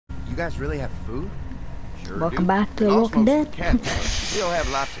guys really have food? Sure Welcome do. back to And The also Walking some Dead. cat food. Still have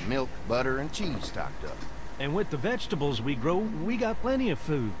lots of milk, butter, and cheese stocked up. And with the vegetables we grow, we got plenty of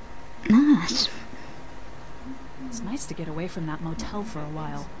food. Nice. It's nice to get away from that motel for a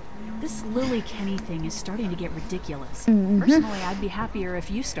while. This Lily Kenny thing is starting to get ridiculous. Personally, I'd be happier if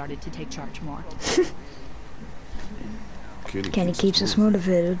you started to take charge more. Kenny keeps us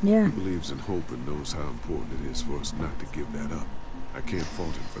motivated, yeah. He believes in hope and knows how important it is for us not to give that up. I can't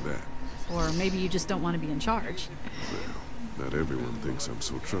fault him for that. Or maybe you just don't want to be in charge. Well, not everyone thinks I'm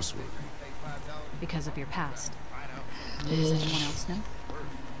so trustworthy. Because of your past. Does anyone else know?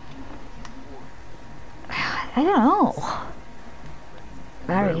 I don't know.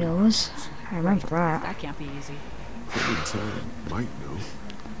 Barry knows. I remember that. That can't be easy. Clementine might know.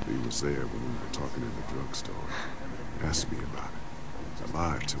 He was there when we were talking in the drugstore. Asked me about it. I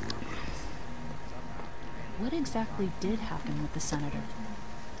lied to her about it. What exactly did happen with the senator?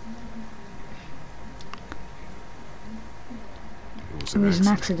 It It was an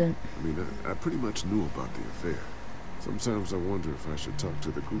accident. I mean, I pretty much knew about the affair. Sometimes I wonder if I should talk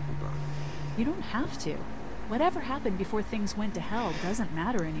to the group about it. You don't have to. Whatever happened before things went to hell doesn't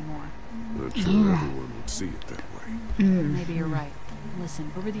matter anymore. Not sure everyone would see it that way. Maybe you're right.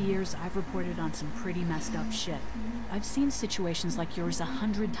 Listen, over the years, I've reported on some pretty messed up shit. I've seen situations like yours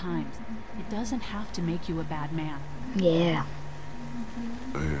 100 times. It doesn't have to make you a bad man. Yeah.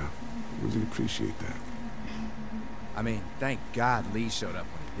 I really appreciate that. I mean, thank God Lee showed up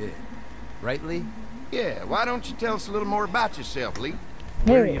when he did. Right, Lee? Yeah, why don't you tell us a little more about yourself, Lee?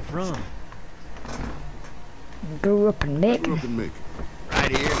 Where are you from? Grew up in Grew Macon. up in Macon.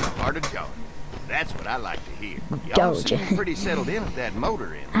 Right here in the heart of Georgia. That's what I like to hear. Y'all Georgia. seem pretty settled in at that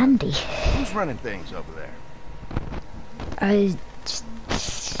motor inn. Andy. Who's running things over there?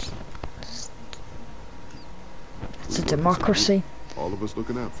 It's a democracy. All of us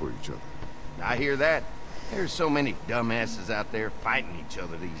looking out for each other. I hear that. There's so many dumbasses out there fighting each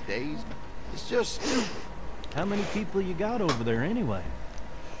other these days. It's just stupid. How many people you got over there anyway?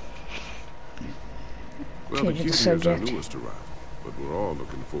 Well, the Change the Cutie is our subject. newest arrival, but we're all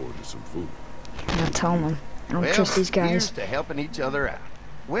looking forward to some food. I tell them. I don't Well, trust these here's guys. to helping each other out.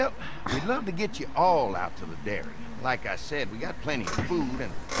 Well, we'd love to get you all out to the dairy. Like I said, we got plenty of food,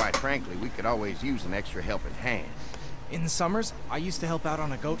 and quite frankly, we could always use an extra helping hand. In the summers, I used to help out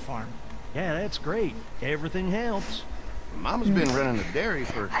on a goat farm. Yeah, that's great. Everything helps. Mama's been running the dairy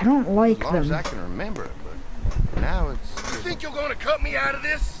for I don't like as long as them. I can remember, but now it's... You think you're gonna cut me out of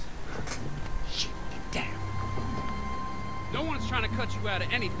this? Shit, get down. No one's trying to cut you out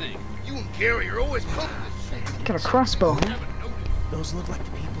of anything. You and Gary are always pumping this shit. Got a crossbow. Those look like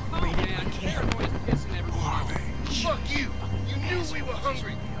the people Oh, who raided my man, camp. they're always pissing everyone off. Fuck you! You knew we were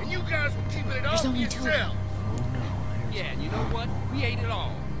hungry, and you guys were keeping it all There's for only two of yourself. Yeah, and you know what? We ate it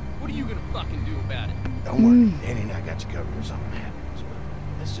all. What are you gonna fucking do about it? Don't worry, Danny and I got you covered if something happens, but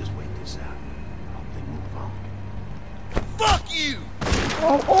let's just wait this out and hope they move on. Fuck you!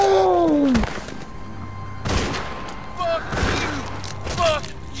 Oh! Fuck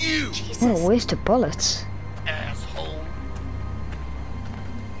you! What a waste of bullets. Asshole!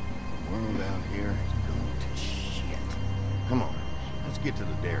 The world out here is going to shit. Come on, let's get to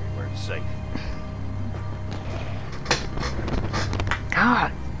the dairy where it's safe.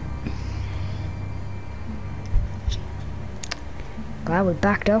 God. Glad we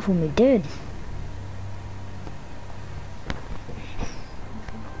backed off when we did.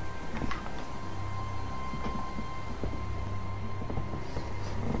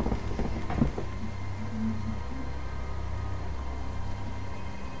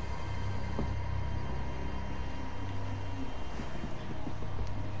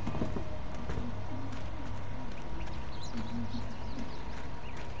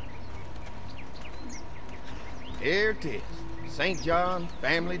 Here it is, St.Johns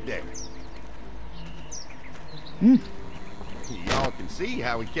Family Dairy. Y'all can see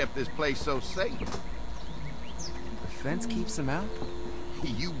how we kept this place so safe. The fence keeps them out?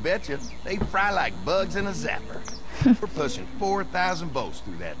 You betcha. They fry like bugs in a zapper. We're pushing 4,000 volts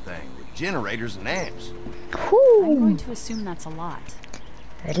through that thing with generators and amps. I'm Whew. going to assume that's a lot.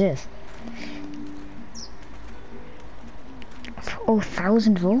 It is. Oh,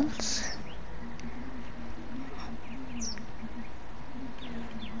 1,000 volts?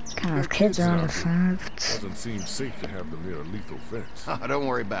 Kind of kids are on the sides. Doesn't seem safe to have them near a lethal fence. Oh, don't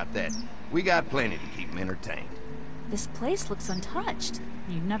worry about that. We got plenty to keep them entertained. This place looks untouched.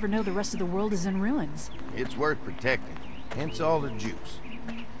 You never know the rest of the world is in ruins. It's worth protecting, hence all the juice.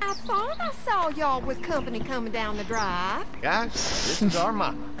 I thought I saw y'all with company coming down the drive. Guys, this is our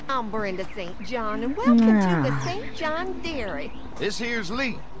mama. I'm Brenda St. John, and welcome to the St. John Dairy. This here's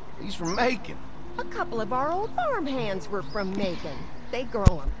Lee. He's from Macon. A couple of our old farm hands were from Macon. They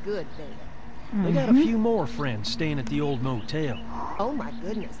grow 'em good there. They got a few more friends staying at the old motel. Oh my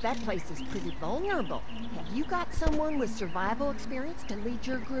goodness, that place is pretty vulnerable. Have you got someone with survival experience to lead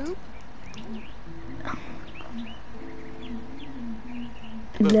your group?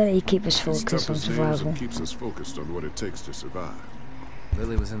 Let you keep us As focused tough on as it is, survival. it keeps us focused on what it takes to survive.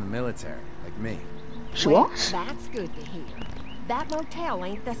 Lily was in the military, like me. She Well, was? that's good to hear. That motel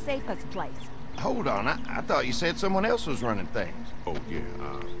ain't the safest place. Hold on, I thought you said someone else was running things. Oh, yeah,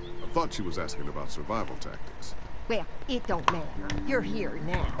 I thought she was asking about survival tactics. Well, it don't matter. You're here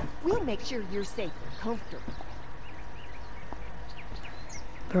now. We'll make sure you're safe and comfortable.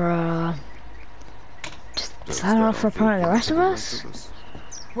 Bruh. Is Does that all for all feel part of the fine rest to of us?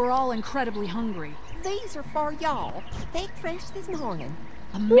 We're all incredibly hungry. These are for y'all. Baked fresh this morning.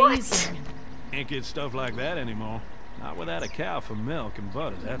 Amazing. Can't get stuff like that anymore. Not without a cow for milk and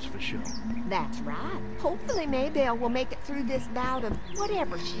butter, that's for sure. That's right. Hopefully Maybelle will make it through this bout of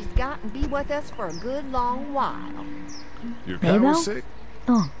whatever she's got and be with us for a good long while. Your cow Maybelle? was sick?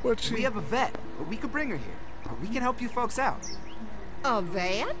 Oh. What'd she... We have a vet, but we could bring her here. We can help you folks out. A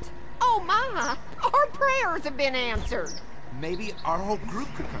vet? Oh my! Our prayers have been answered. Maybe our whole group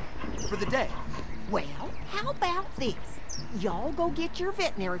could come for the day. Well, how about this? Y'all go get your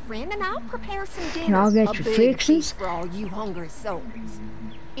veterinary friend and I'll prepare some dinner. And I'll get a your big fixings. feast for all you hungry souls.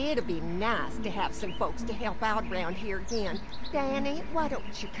 It'll be nice to have some folks to help out around here again. Danny, why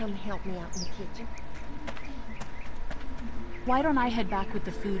don't you come help me out in the kitchen? Why don't I head back with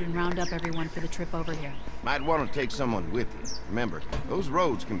the food and round up everyone for the trip over here? Might want to take someone with you. Remember, those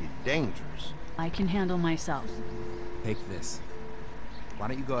roads can be dangerous. I can handle myself. Take this. Why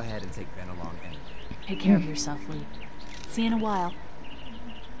don't you go ahead and take Ben along anyway? Take care of yourself, Lee. See you in a while.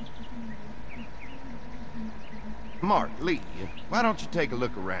 Mark, Lee, why don't you take a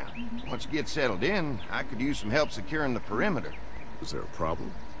look around? Once you get settled in, I could use some help securing the perimeter. Is there a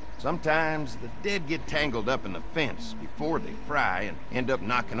problem? Sometimes the dead get tangled up in the fence before they fry and end up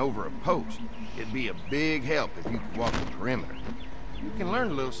knocking over a post. It'd be a big help if you could walk the perimeter. You can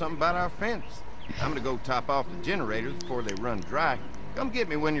learn a little something about our fence. I'm gonna go top off the generators before they run dry. Come get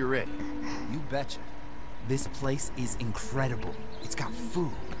me when you're ready. You betcha. This place is incredible. It's got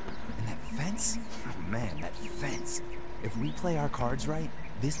food. And that fence? Oh, man, that fence. If we play our cards right,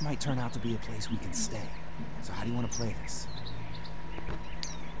 this might turn out to be a place we can stay. So how do you want to play this?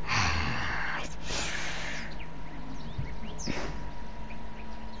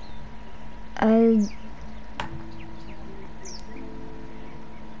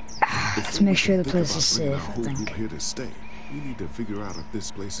 Let's make sure the Think place about is bringing safe, our I whole group think. here to stay. We need to figure out if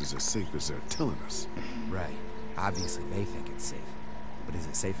this place is as safe as they're telling us. Right. Obviously, they think it's safe. But is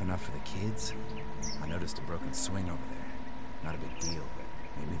it safe enough for the kids? I noticed a broken swing over there. Not a big deal, but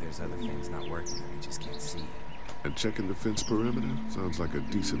maybe there's other things not working that we just can't see yet. And checking the fence perimeter sounds like a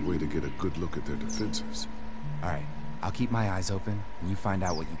decent way to get a good look at their defenses. All right. I'll keep my eyes open, and you find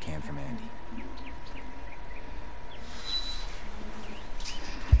out what you can from Andy.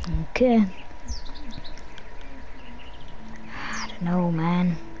 Okay. I don't know,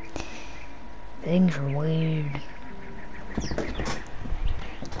 man. Things are weird.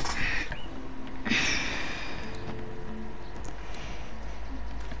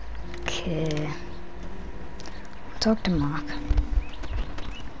 Okay. Talk to Mark.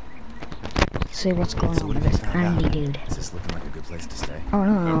 See what's going So on what with have you this found Andy out? dude. Is this looking like a good place to stay? Oh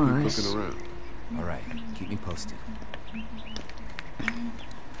no, I'll no, keep it's looking around. All right. Keep me posted.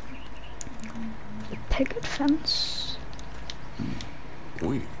 the picket fence.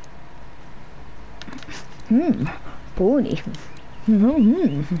 Wait, Pony.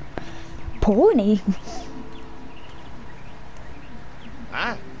 Pony.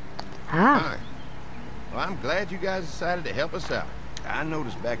 Hi. Ah, hi. Well, I'm glad you guys decided to help us out. I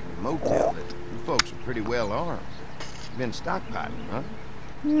noticed back in the motel that you folks are pretty well armed. You've been stockpiling, huh?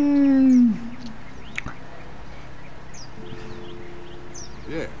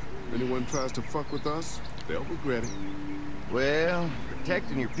 Yeah, if anyone tries to fuck with us, they'll regret it. Well,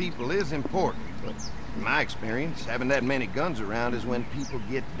 protecting your people is important, but in my experience, having that many guns around is when people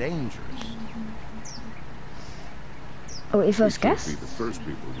get dangerous. oh, if I We was can't guess. be the first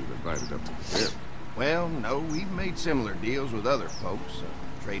people we've invited up to the dairy. Well, no, we've made similar deals with other folks,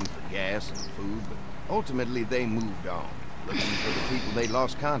 trading for gas and food, but ultimately they moved on, looking for the people they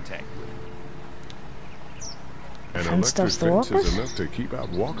lost contact with. An Fence electric does the fence walkers? is enough to keep out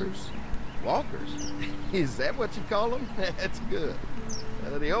walkers? Walkers? Is that what you call them? That's good.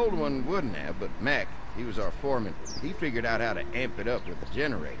 The old one wouldn't have, but Mac, he was our foreman. He figured out how to amp it up with the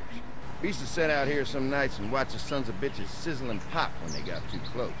generators. We used to sit out here some nights and watch the sons of bitches sizzle and pop when they got too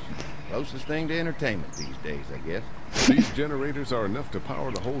close. Closest thing to entertainment these days, I guess. These generators are enough to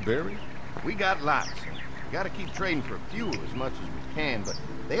power the whole dairy? We got lots. We gotta keep trading for fuel as much as we can, but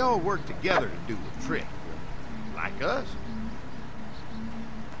they all work together to do the trick. Like us.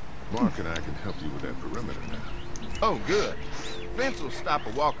 Mark and I can help you with that perimeter now. Oh, good. Fence will stop a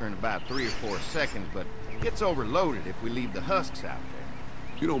walker in about 3 or 4 seconds, but gets overloaded if we leave the husks out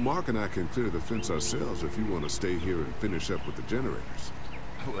there. You know, Mark and I can clear the fence ourselves if you want to stay here and finish up with the generators.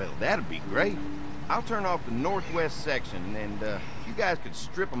 Well, that'd be great. I'll turn off the northwest section, and if you guys could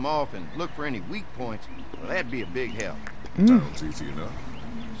strip them off and look for any weak points, well, that'd be a big help. Sounds easy enough.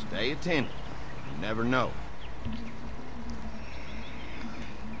 Stay attentive. You never know.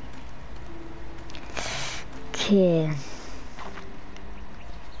 Okay.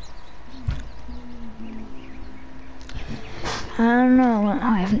 I don't know.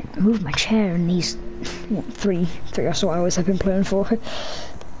 I haven't moved my chair in these what, three or so hours I've been playing for.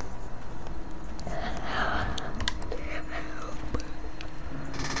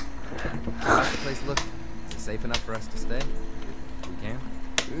 How's the place look? Is it safe enough for us to stay? If we can?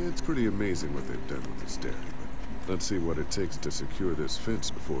 It's pretty amazing what they've done with this dairy, but let's see what it takes to secure this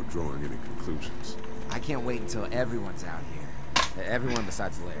fence before drawing any conclusions. I can't wait until everyone's out here. Everyone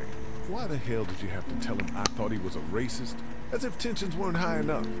besides Larry. Why the hell did you have to tell him I thought he was a racist? As if tensions weren't high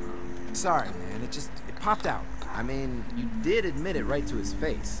enough. Sorry, man. It popped out. I mean, you did admit it right to his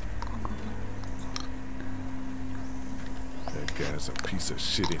face. That guy's a piece of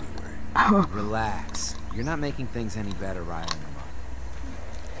shit anyway. Relax. You're not making things any better, Riley.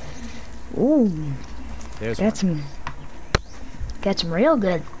 Ooh, There's gets me real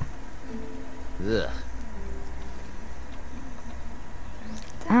good. Ugh.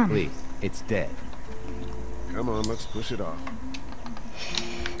 Damn. Lee, it's dead. Come on, let's push it off.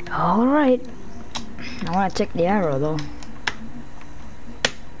 All right. I want to take the arrow though.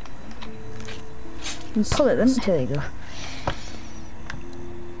 You pull it then. Here you go.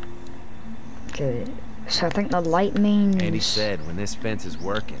 Okay. So I think the light means. Andy said when this fence is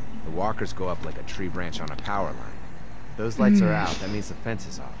working, the walkers go up like a tree branch on a power line. If those lights are out, that means the fence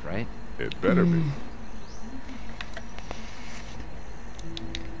is off, right? It better be.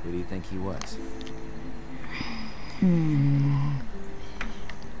 Who do you think he was?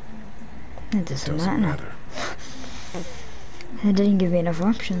 It doesn't Doesn't matter. matter. It didn't give me enough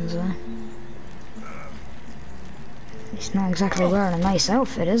options though. He's not exactly wearing a nice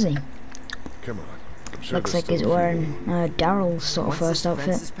outfit, is he? Come on. I'm sure Looks there's like he's still a few wearing more. Daryl's sort of Once first this fence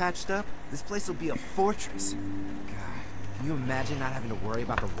outfit. is patched up, this place will be a fortress. God, can you imagine not having to worry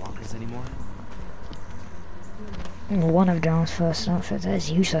about the walkers anymore? One of Daryl's first outfits is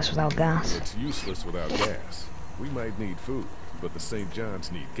useless without gas. It's useless without gas. We might need food, but the St.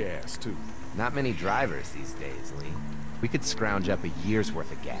 Johns need gas too. Not many drivers these days, Lee. We could scrounge up a year's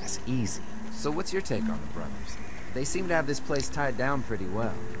worth of gas, easy. So what's your take on the brothers? They seem to have this place tied down pretty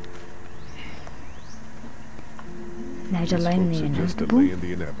well. Now These delaying folks the are just inevitable. delaying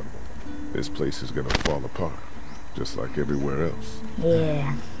the inevitable. This place is gonna fall apart, just like everywhere else.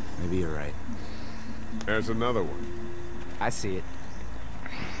 Yeah. Maybe you're right. There's another one. I see it.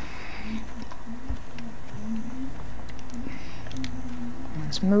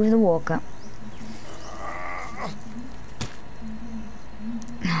 Let's move the walker.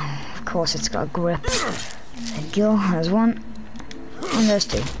 Of course it's got a grip. Thank you. There's one. And there's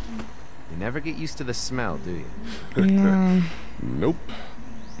two. You never get used to the smell, do you? No. Nope.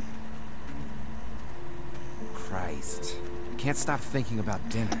 Christ. I can't stop thinking about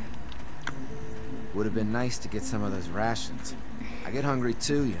dinner. Would have been nice to get some of those rations. I get hungry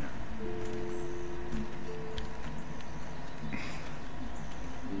too, you know.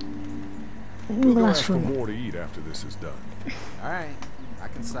 We'll go Last ask for one. more to eat after this is done. Alright, I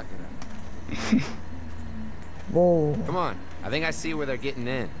can suck it up. Whoa. Come on, I think I see where they're getting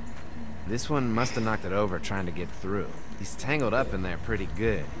in. This one must have knocked it over trying to get through. He's tangled up in there pretty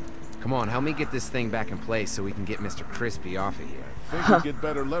good. Come on, help me get this thing back in place so we can get Mr. Crispy off of here. Think we get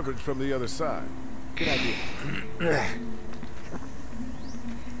better leverage from the other side. Good idea.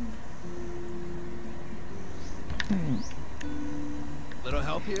 Little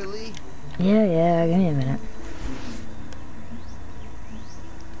help here, Lee? Yeah, give me a minute.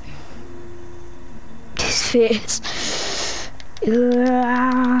 His face.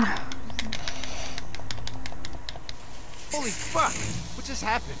 Holy fuck! What just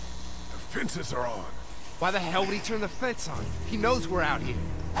happened? The fences are on. Why the hell would he turn the fence on? He knows we're out here.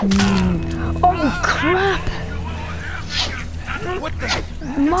 Oh crap! What the?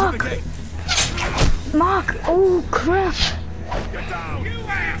 Mark! Oh crap! Get down.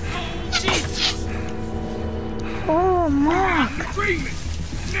 Jesus! Oh, Mark. Agreement!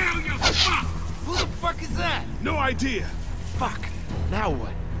 Now you're fucked! Who the fuck is that? No idea. Fuck. Now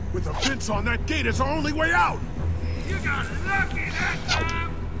what? With a fence on that gate, it's our only way out. You got lucky that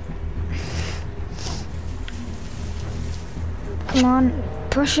time! Come on,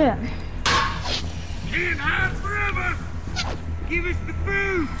 push it. Can't hide forever! Give us the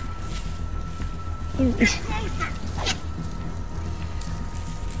food! Closer!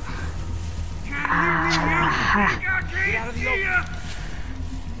 Get out of the open!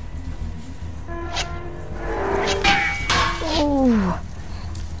 Oh.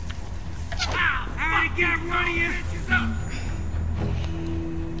 I got one of you!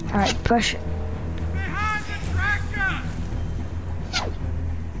 Alright, push it. Behind the tractor!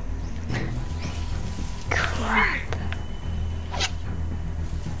 Crap.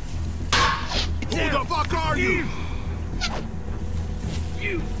 Who the fuck are you?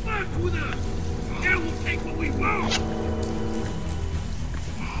 You fuck with us! Now we'll take what we want!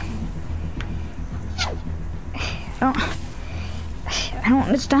 I don't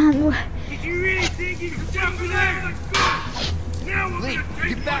understand. Did you really think you could fuck with us? Good! Now we're gonna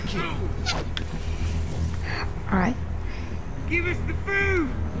take get back here. Alright. Give us the food!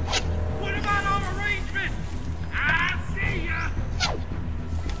 What about our arrangement? I see ya!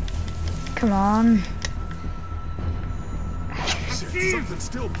 Come on. Shit, something's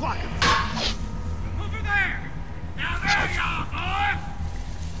still blocking. Over there! Now there you are, boy!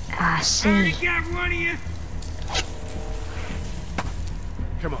 I see. Got one of you!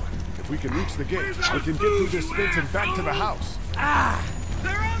 Come on. If we can reach the gate, we can get through this fence and back to the house.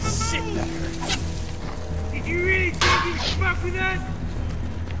 They're on the shit, that hurts. Did you really think you could fuck with us?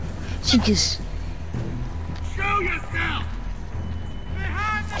 She just... Show yourself!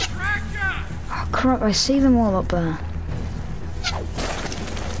 Behind the tractor! Oh crap, I see them all up there. Come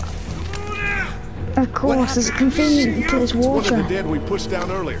on out! Of course, there's a convenient place It's one of the walker. dead we pushed down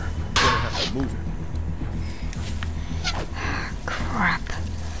earlier. Gonna have to move it. Crap.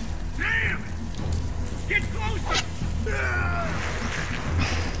 Damn! Get closer!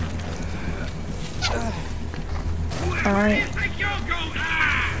 Alright. Think you're going?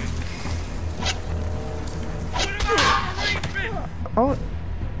 What about our arrangement? Oh.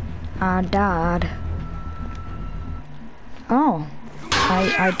 I died. Oh.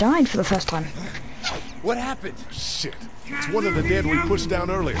 I died for the first time. What happened? Shit. It's one of the dead we pushed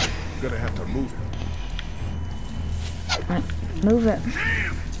down earlier. Gonna have to move it. Right, move it.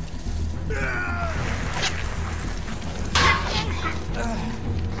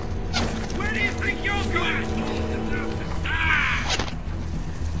 Where do you think you're going?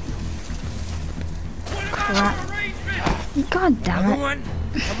 What about Crap. our arrangement? God damn Another it. one?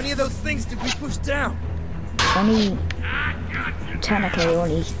 How many of those things did we push down? Only, I got you. technically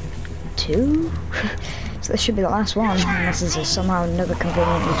only 2? So this should be the last one, unless this is somehow another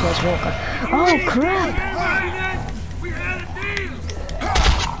conveniently placed walker. Oh crap! We had a deal.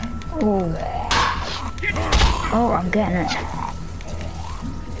 Oh. Oh, I'm getting it.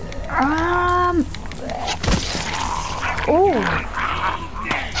 Oh!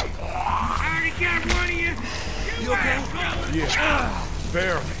 I already got one of you. You okay? Yeah.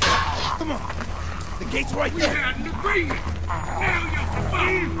 Barely. Come on. The gate's right We there. had an agreement. Now you're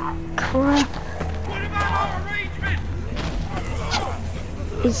fucked. Crap. What about our arrangement?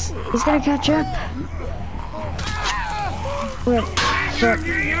 He's gonna catch up.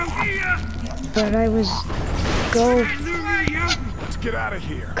 But I was... Go. Let's get out of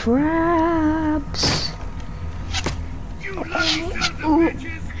here. Crabs. You lucky sons of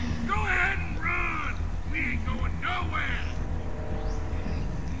bitches. Go ahead and run. We ain't going nowhere.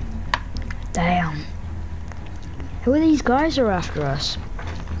 Damn. Who are these guys who are after us?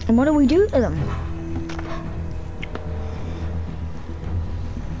 And what do we do to them?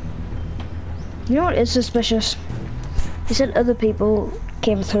 You know what is suspicious? He said other people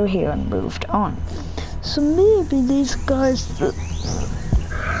came through here and moved on. So maybe these guys that...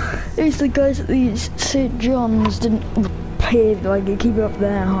 These the guys at the St. Johns didn't pay, like, keep it up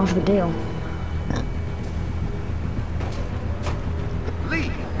there half the deal. Lee,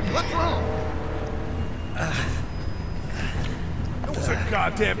 what's wrong? There's a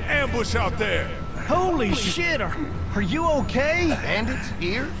goddamn ambush out there. Holy shit, are you okay? Bandits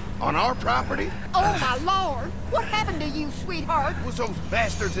here? On our property? Oh, my Lord! What happened to you, sweetheart? It was those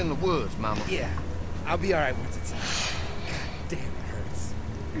bastards in the woods, Mama. Yeah. I'll be alright once it's... God damn, it hurts.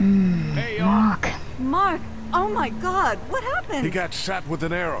 Hey, y'all. Mark. Mark! Oh my god, what happened? He got shot with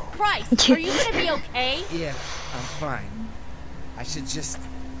an arrow. Christ, are you gonna be okay? Yeah, I'm fine. I should just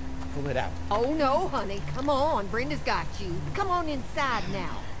pull it out. Oh, no, honey. Come on. Brenda's got you. Come on inside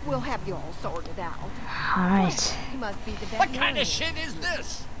now. We'll have you all sorted out. Alright. You must be the What kind veterinarian. of shit is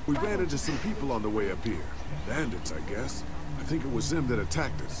this? We ran into some people on the way up here. Bandits, I guess. I think it was them that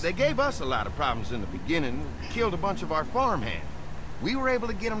attacked us. They gave us a lot of problems in the beginning, killed a bunch of our farmhands. We were able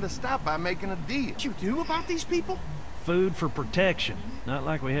to get them to stop by making a deal. What you knew about these people? Food for protection. Not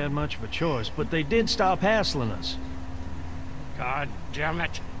like we had much of a choice, but they did stop hassling us. God damn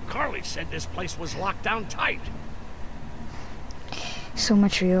it. Carly said this place was locked down tight. So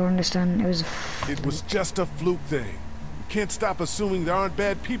much for your understanding. It was It was just a fluke thing. You can't stop assuming there aren't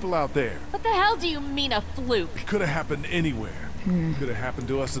bad people out there. What the hell do you mean a fluke? It could have happened anywhere. Could have happened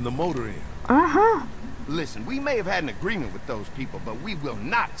to us in the motor inn. uh-huh. Listen, we may have had an agreement with those people, but we will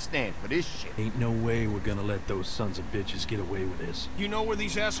not stand for this shit. Ain't no way we're gonna let those sons of bitches get away with this. You know where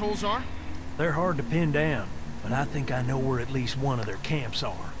these assholes are? They're hard to pin down, but I think I know where at least one of their camps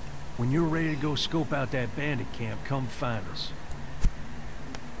are. When you're ready to go scope out that bandit camp, come find us.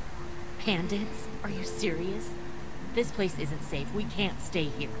 Bandits? Are you serious? This place isn't safe. We can't stay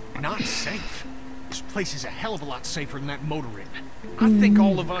here. Not safe. This place is a hell of a lot safer than that motor inn. I think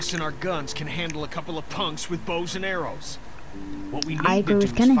all of us and our guns can handle a couple of punks with bows and arrows. What we I need agree to with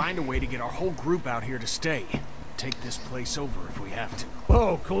do is Kenny. find a way to get our whole group out here to stay. Take this place over if we have to.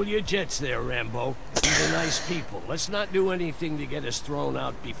 Whoa, cool your jets there, Rambo. These are nice people. Let's not do anything to get us thrown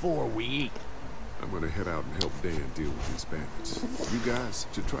out before we eat. I'm gonna head out and help Dan deal with these bandits. You guys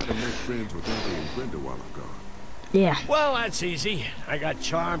should try to make friends with Abby and Brenda while I'm gone. Yeah. Well, that's easy. I got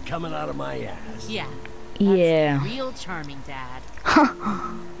charm coming out of my ass. Yeah. Yeah. Real charming, Dad.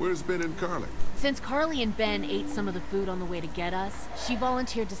 Where's Ben and Carly? Since Carly and Ben ate some of the food on the way to get us, she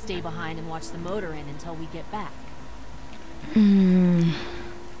volunteered to stay behind and watch the motor inn until we get back.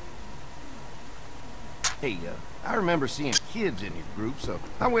 Hey, I remember seeing kids in your group, so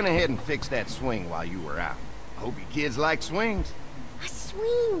I went ahead and fixed that swing while you were out. Hope you kids like swings. A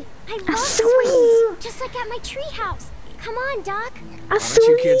swing! I love swing! swings! Just like at my treehouse. Come on, Doc. A Why don't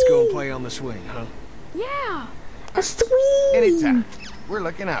you kids go and play on the swing, huh? Yeah. A swing! Anytime. We're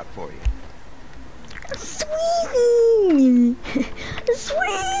looking out for you. A swing! A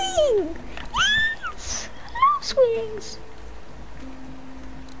swing! Yes! I love swings!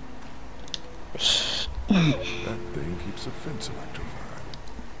 That thing keeps a fence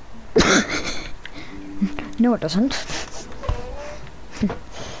electrified. No, it doesn't.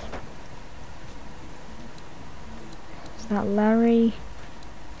 Is that Larry?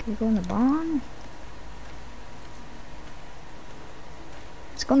 Can we go in the barn?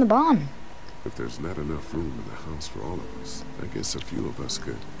 Let's go in the barn. If there's not enough room in the house for all of us, I guess a few of us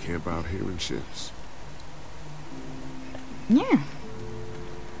could camp out here in shifts. Yeah.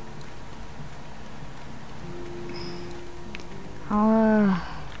 I'll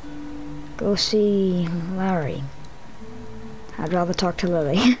go see Larry. I'd rather talk to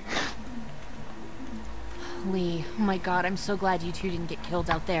Lily. Lee, oh my god, I'm so glad you two didn't get killed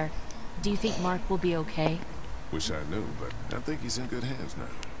out there. Do you think Mark will be okay? Wish I knew, but I think he's in good hands now.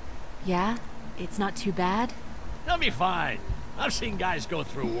 Yeah? It's not too bad? They'll be fine. I've seen guys go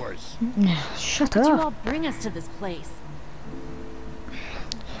through worse. Shut Did you up. all bring us to this place?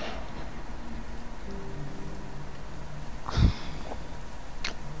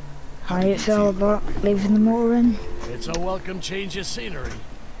 How do you feel about leaving the motor in? It's a welcome change of scenery.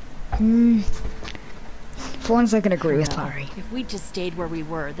 For once I can agree with Larry. If we'd just stayed where we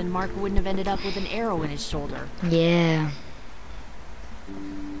were, then Mark wouldn't have ended up with an arrow in his shoulder. Yeah.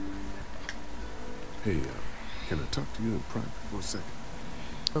 Hey, can I talk to you in private for a second?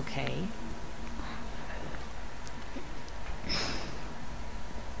 Okay.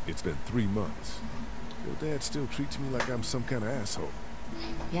 It's been 3 months. Your dad still treats me like I'm some kind of asshole.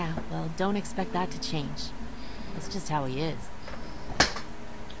 Yeah, well, don't expect that to change. That's just how he is.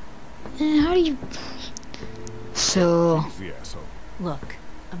 How do you... So... He's the asshole. Look,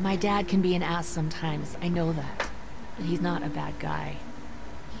 my dad can be an ass sometimes, I know that. But he's not a bad guy.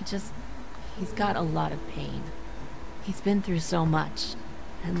 He's got a lot of pain. He's been through so much,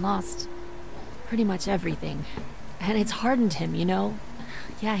 and lost pretty much everything. And it's hardened him, you know?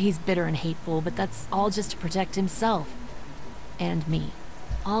 Yeah, he's bitter and hateful, but that's all just to protect himself. And me.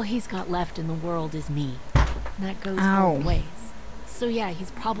 All he's got left in the world is me. And that goes both ways. So yeah, he's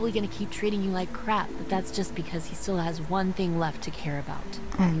probably gonna keep treating you like crap, but that's just because he still has one thing left to care about.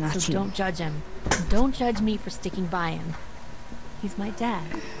 And that's So you. don't judge him. Don't judge me for sticking by him. He's my dad.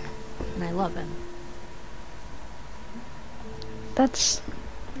 And I love him. That's...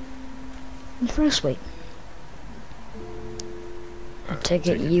 very sweet. I take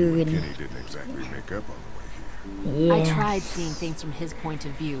it you and... Kenny didn't exactly make up on the way here. Yeah. I tried seeing things from his point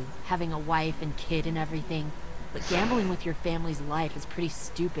of view, having a wife and kid and everything. but gambling with your family's life is pretty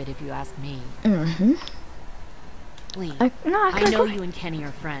stupid if you ask me. Mm-hmm. Lee, I know you and Kenny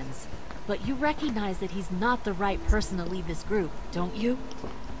are friends, but you recognize that he's not the right person to lead this group, don't you?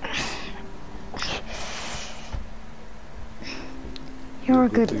 You're a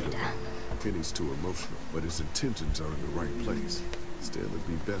good leader. Kenny's too emotional, but his intentions are in the right place. Still, it'd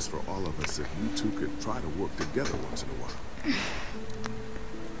be best for all of us if you two could try to work together once in a while.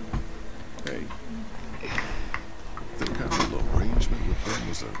 Hey, think our little arrangement with them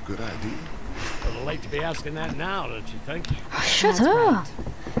was a good idea? A little late to be asking that now, don't you think? Shut up.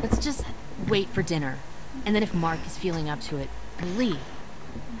 Right. Let's just wait for dinner. And then if Mark is feeling up to it, we'll leave.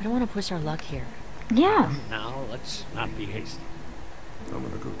 I don't want to push our luck here. Yeah. Now, let's not be hasty. I'm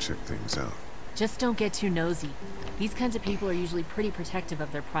gonna go check things out. Just don't get too nosy. These kinds of people are usually pretty protective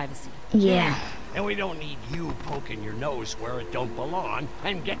of their privacy. Yeah. And we don't need you poking your nose where it don't belong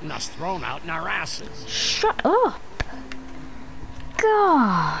and getting us thrown out in our asses. Shut up.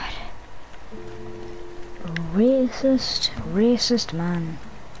 God. Racist man.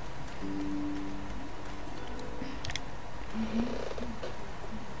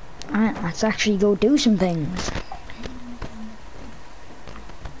 Alright, let's actually go do some things.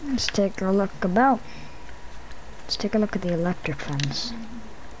 Let's take a look about. Let's take a look at the electric fence.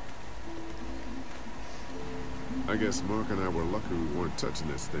 I guess Mark and I were lucky we weren't touching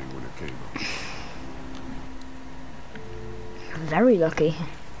this thing when it came up. Very lucky.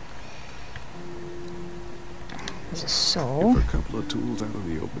 There's a saw. If a couple of tools out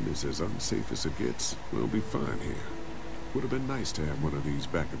in the open is as unsafe as it gets, we'll be fine here. Would have been nice to have one of these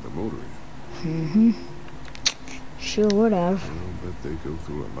back at the motor inn. Mm-hmm. Sure would have. I'll bet they go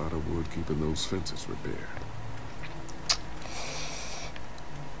through a lot of wood keeping those fences repaired.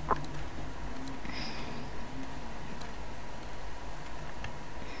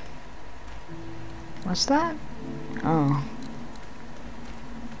 What's that? Oh.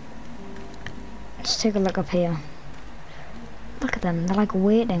 Let's take a look up here. Look at them, they're like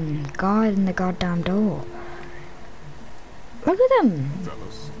waiting, guarding the goddamn door. Look at them!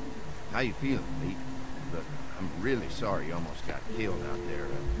 Fellas. How you feeling, Pete? Look, I'm really sorry you almost got killed out there.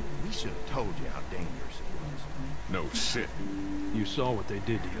 We should have told you how dangerous it was. No shit. You saw what they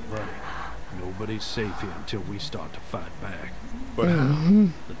did to your buddy. Nobody's safe here until we start to fight back. But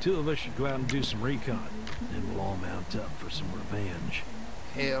The two of us should go out and do some recon. Then we'll all mount up for some revenge.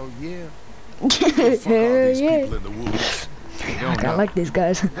 Hell yeah. fuck all these people in the woods. You don't I know. like these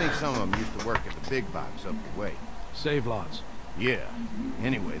guys. I think some of them used to work at the big box up the way. Save lots. Yeah.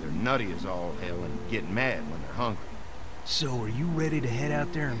 Anyway, they're nutty as all hell and get mad when they're hungry. So are you ready to head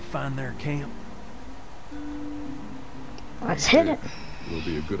out there and find their camp? Let's hit it. Will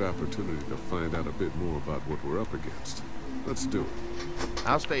be a good opportunity to find out a bit more about what we're up against. Let's do it.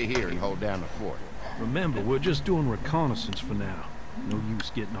 I'll stay here and hold down the fort. Remember, we're just doing reconnaissance for now. No use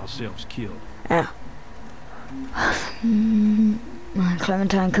getting ourselves killed. Yeah.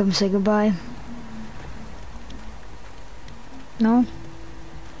 Clementine, come say goodbye. No?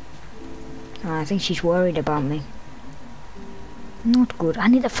 Oh, I think she's worried about me. Not good. I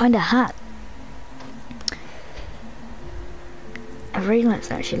need to find a hat. I realized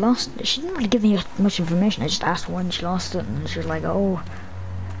that she lost it. She didn't really give me much information. I just asked when she lost it, and she was like, "Oh,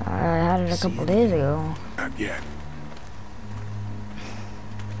 I had it a couple days ago." Not yet.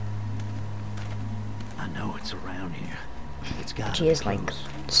 I know it's around here. It's got She is like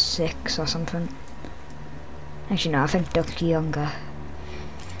 6 or something. Actually, no, I think Duck's younger.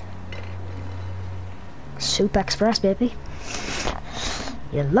 Soup Express, baby.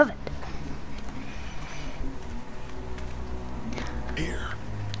 You love it. Here.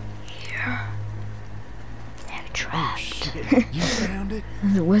 Here. They're trapped. You found it?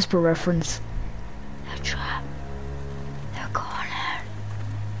 There's a whisper reference. They're trapped. They're cornered.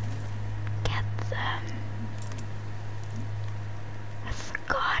 Get them. It's the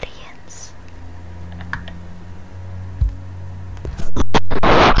Guardians.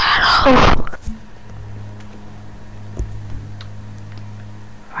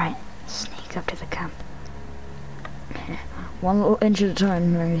 Right, sneak up to the camp. One little inch at a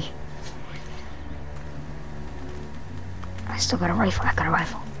time, really. I still got a rifle. I got a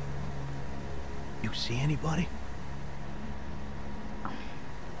rifle. You see anybody?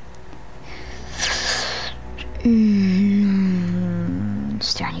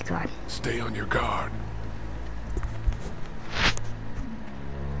 Stay on your guard. Stay on your guard.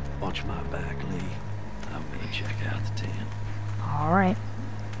 Watch my back, Lee. I'm gonna check out the tent. Alright.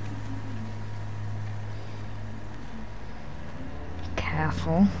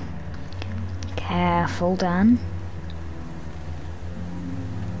 Careful. Careful, Dan.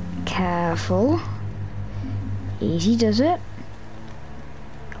 Careful. Easy does it.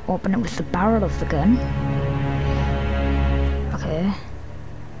 Open it with the barrel of the gun. Okay.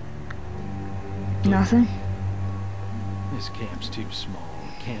 Nothing. This camp's too small.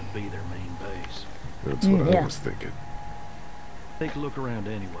 It can't be their main base. That's what yeah. I was thinking. Take a look around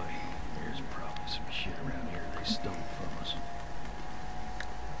anyway. There's probably some shit around here they stole from us.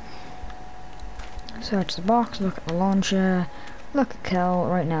 Search the box, look at the launcher, look at Kel.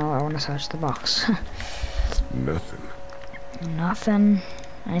 Right now I want to search the box. Nothing. Nothing.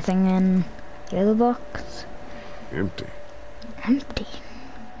 Anything in the other box? Empty. Empty.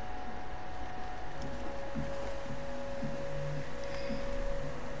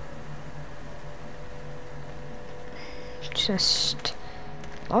 Just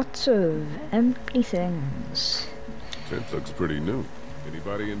lots of empty things. Tent looks pretty new.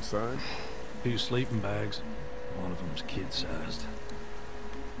 Anybody inside? 2 sleeping bags. One of them's kid-sized.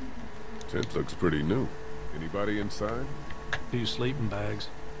 Tent looks pretty new. Anybody inside? 2 sleeping bags.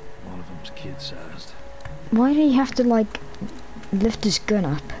 One of them's kid-sized. Why do you have to, like, lift his gun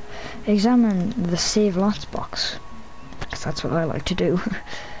up? Examine the save lots box. Because that's what I like to do.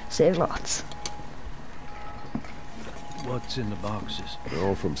 Save lots. What's in the boxes? They're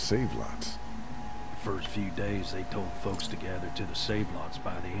all from save lots. The first few days they told folks to gather to the save lots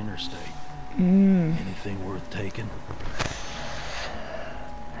by the interstate. Anything worth taking?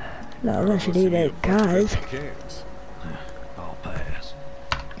 No, I should eat it, guys. Cans. I'll pass.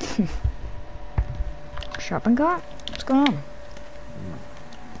 Shopping cart? What's going on?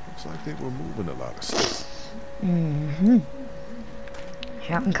 Looks like they were moving a lot of stuff.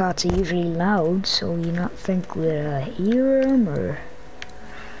 Shopping carts are usually loud, so you not think we'd hear them or...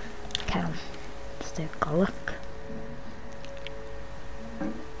 Okay, let's take a look.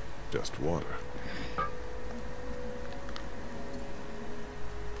 Just water.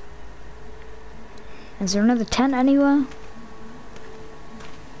 Is there another tent anywhere?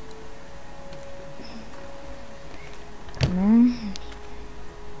 No.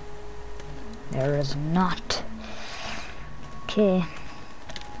 There is not. Okay.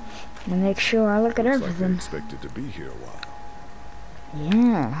 I'm gonna make sure I look at Looks like everything. they expected to be here a while.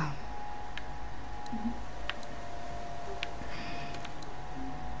 Yeah.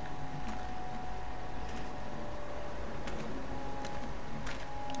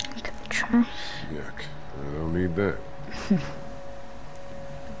 Look at the trash. Yuck. I don't need that.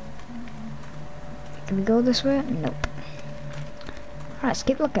 Can we go this way? Nope. Alright, let's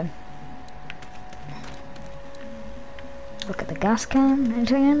keep looking. Look at the gas can.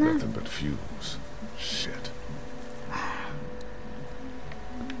 Anything in there? Nothing but fumes. Shit.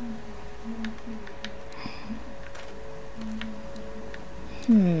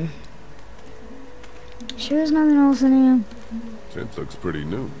 Sure there's nothing else in here? Tent looks pretty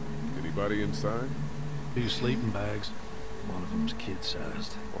new. Anybody inside? 2 sleeping bags. One of them's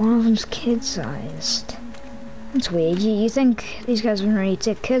kid-sized. One of them's kid-sized. That's weird. You think these guys wouldn't really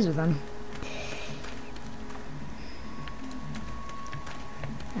take kids with them?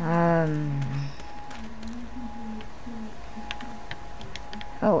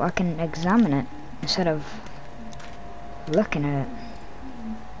 Oh, I can examine it instead of looking at it.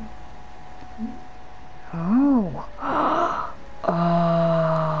 Oh.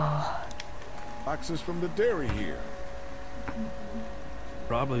 Oh. Boxes from the dairy here.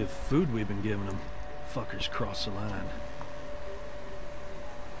 Probably the food we've been giving them. Fuckers cross the line.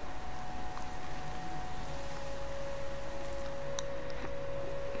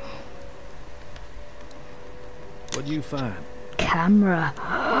 What'd you find? Camera.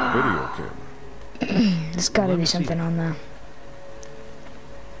 Video camera. There's gotta Let be me see something that. on there.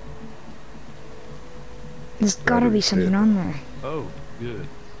 There's gotta be Battery's something dead. on there. Oh, good.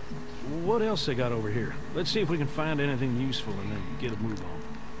 What else they got over here? Let's see if we can find anything useful and then get a move on.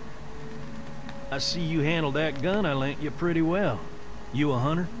 I see you handled that gun I lent you pretty well. You a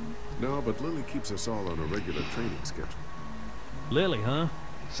hunter? No, but Lily keeps us all on a regular training schedule. Lily, huh?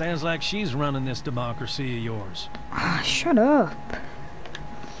 Sounds like she's running this democracy of yours. Ah, shut up.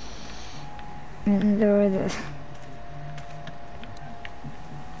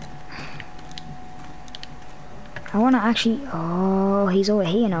 I wanna actually... Oh, he's over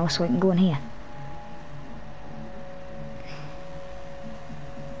here now, so I can go in here.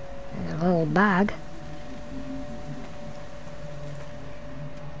 There's a little bag.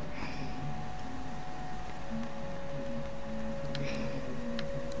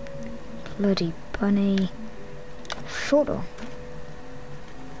 Bloody bunny. Photo.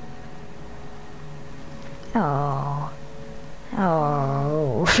 Oh.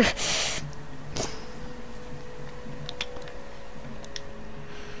 Oh.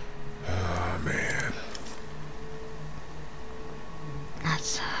 Oh, man.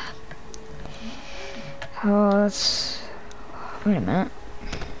 let's... Wait a minute.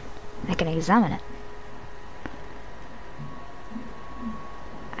 I can examine it.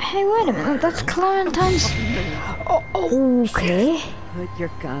 Hey, wait a minute. That's Clementine's... Oh, okay. Put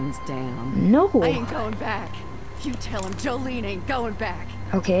your guns down. No. I ain't going back. You tell him Jolene ain't going back.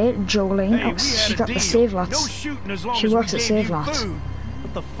 Okay, Jolene. Hey, Oh, she got the save lots. No shooting as long She as works we at gave Save you Lots. food.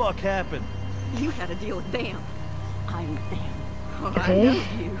 What the fuck happened? You had to deal with them. I ain't them. Oh, Okay. I know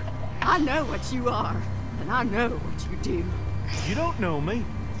you. I know what you are. And I know what you do. You don't know me.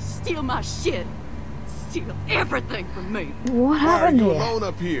 Steal my shit. Steal everything from me. What Why are happened you here? alone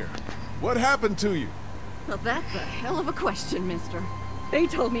up here? What happened to you? Well, that's a hell of a question, mister. They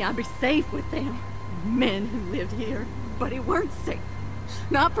told me I'd be safe with them. Men who lived here. But it weren't safe.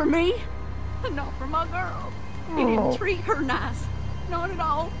 Not for me. And not for my girl. He Oh. didn't treat her nice. Not at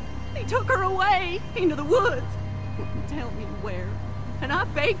all. He took her away into the woods. Wouldn't tell me where. And I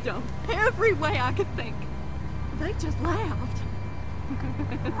begged them every way I could think. They just laughed.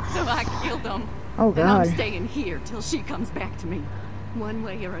 So I killed them. Oh, And I'm God. staying here till she comes back to me. One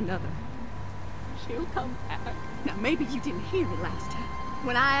way or another. She'll come back. Now, maybe you didn't hear me last time.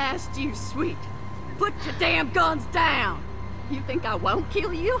 When I asked you, sweet, put your damn guns down. You think I won't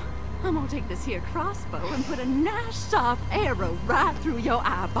kill you? I'm gonna take this here crossbow and put a nice sharp arrow right through your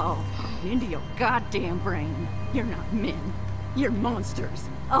eyeball and into your goddamn brain. You're not men. You're monsters.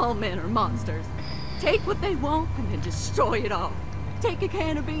 All men are monsters. Take what they want and then destroy it all. Take a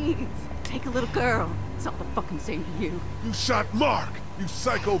can of beans. Take a little girl. It's all the fucking same to you. You shot Mark, you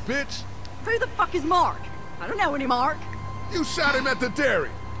psycho bitch! Who the fuck is Mark? I don't know any Mark. You shot him at the dairy!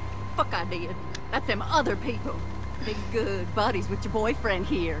 Fuck I did. That's them other people. Big good buddies with your boyfriend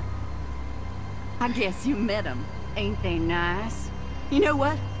here. I guess you met them. Ain't they nice? You know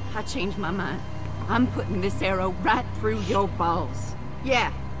what? I changed my mind. I'm putting this arrow right through your balls.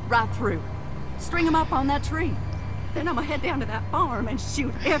 Yeah, right through. String them up on that tree. Then I'm gonna head down to that farm and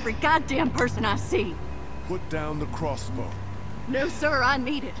shoot every goddamn person I see. Put down the crossbow. No, sir, I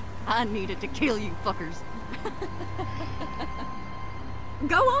need it. I need it to kill you fuckers.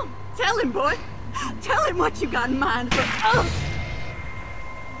 Go on, tell him, boy. Tell him what you got in mind for us.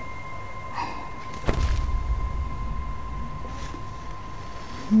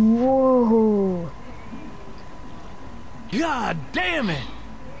 Whoa. God damn it!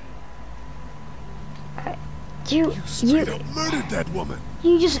 You Straight up murdered that woman!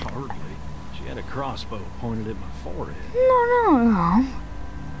 you just... Hardly. She had a crossbow pointed at my forehead. No.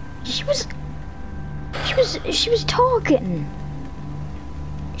 She was talking.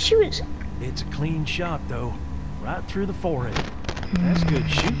 She was... It's a clean shot, though. Right through the forehead. That's good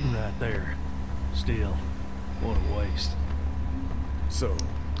shooting right there. Still, what a waste. So,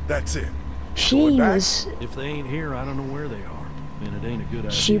 that's it. She Going back? was... If they ain't here, I don't know where they are. And it ain't a good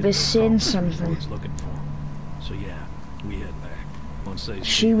idea. She was to go saying crawling through the something. woods looking for 'em. So yeah, we head back. Once they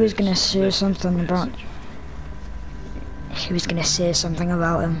She see was this, gonna say they'll get the something about... message. She was gonna say something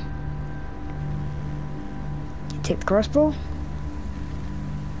about him. You take the crossbow?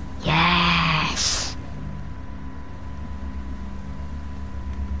 Yes!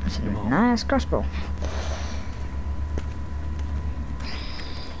 That's a nice crossbow.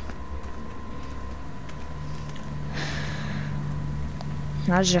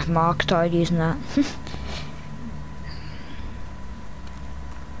 I just Mark started using that.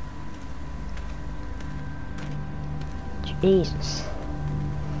 Jesus.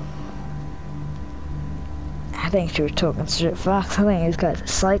 I think she was talking straight facts. I think these guys are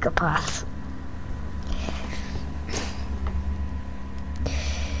psychopaths.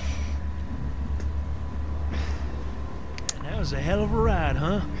 That was a hell of a ride,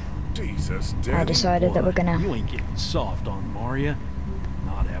 huh? Jesus, I Danny. decided that we're gonna... You ain't getting soft on Maria.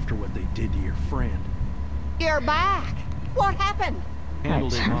 Not after what they did to your friend. You're back. What happened?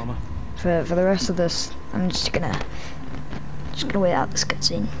 Handled it, Mama. For the rest of this, I'm just gonna wait out this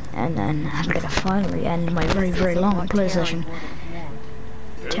cutscene, and then I'm gonna finally end my very, very long play session.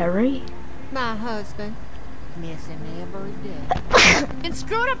 Terry? My husband. Miss him every day. And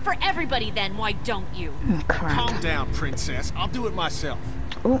screw it up for everybody then, why don't you? Oh, crap. Calm down, princess. I'll do it myself.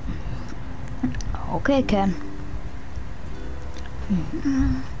 Oh. Okay, Ken.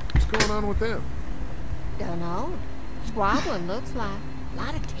 What's going on with them? Dunno. Squabbling looks like. A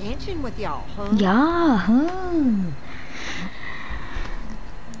lot of tension with y'all, huh? Yeah, huh?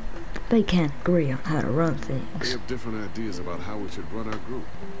 They can't agree on how to run We things. have different ideas about how we should run our group.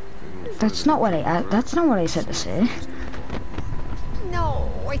 They don't That's find not what anything that's not what I said to say. No,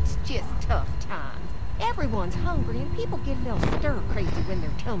 it's just tough times. Everyone's hungry and people get a little stir crazy when their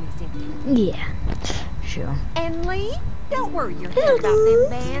tummy's empty. Yeah, sure. And Lee, don't worry your head about them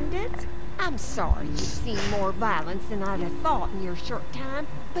bandits. I'm sorry you've seen more violence than I'd have thought in your short time,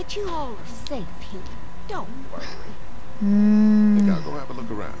 but you all are safe here. Don't worry. Think I'll go have a look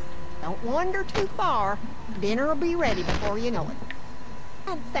around. Don't wander too far. Dinner'll be ready before you know it.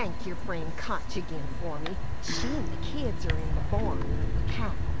 And thank your friend Koch again for me. She and the kids are in the barn. The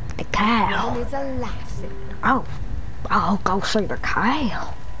cow. The cow. One is a lifesaver. Oh, I'll go see the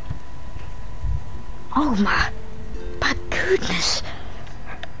cow. Oh my goodness.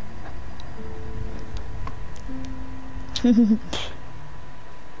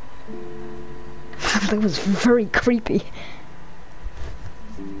 That was very creepy.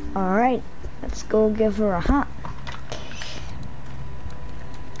 Alright, let's go give her a hug.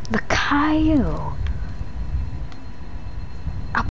 The cow.